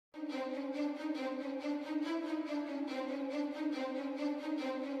Hey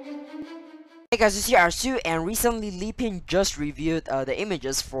guys, it's here Arsu, and recently Lepin just reviewed the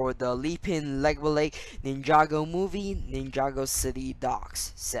images for the Lepin Bootleg Ninjago movie, Ninjago City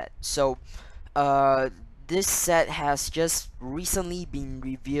Docks set. So, this set has just recently been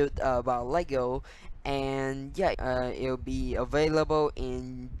reviewed by Lego, and yeah, it'll be available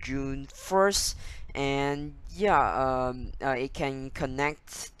in June 1st. And yeah, it can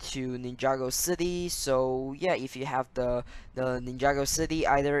connect to Ninjago City. So yeah, if you have the Ninjago City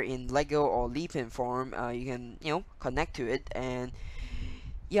either in Lego or Lepin form, you can connect to it. And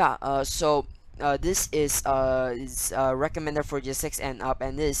yeah, this is recommended for G6 and up,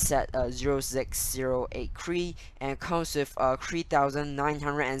 and this is set 06083, and comes with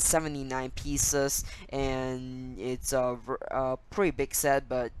 3,979 pieces, and it's a pretty big set,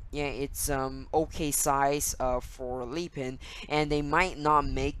 but yeah, it's okay size for Lepin, and they might not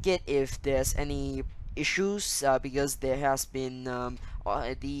make it if there's any issues, because there has been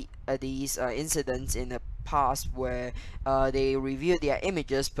these incidents in the past where they reviewed their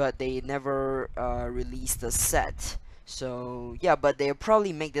images but they never released the set. So yeah, but they'll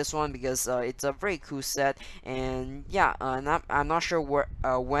probably make this one because it's a very cool set, and yeah, I'm not sure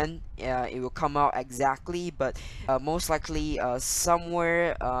when it will come out exactly, but most likely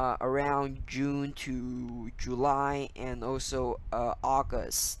somewhere around June to July, and also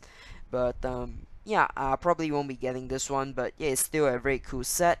August. But yeah, I probably won't be getting this one, but yeah, it's still a very cool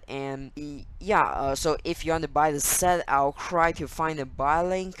set. And yeah, so if you want to buy the set, I'll try to find a buy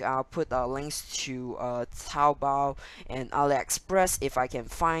link. I'll put links to Taobao and AliExpress if I can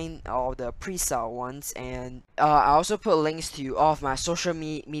find all the pre-sale ones, and I also put links to all of my social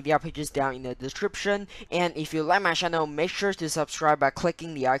media pages down in the description. And if you like my channel, make sure to subscribe by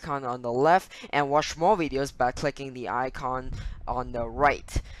clicking the icon on the left, and watch more videos by clicking the icon on the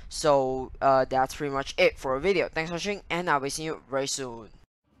right. So that's pretty much it for a video. Thanks for watching, and I'll be seeing you very soon.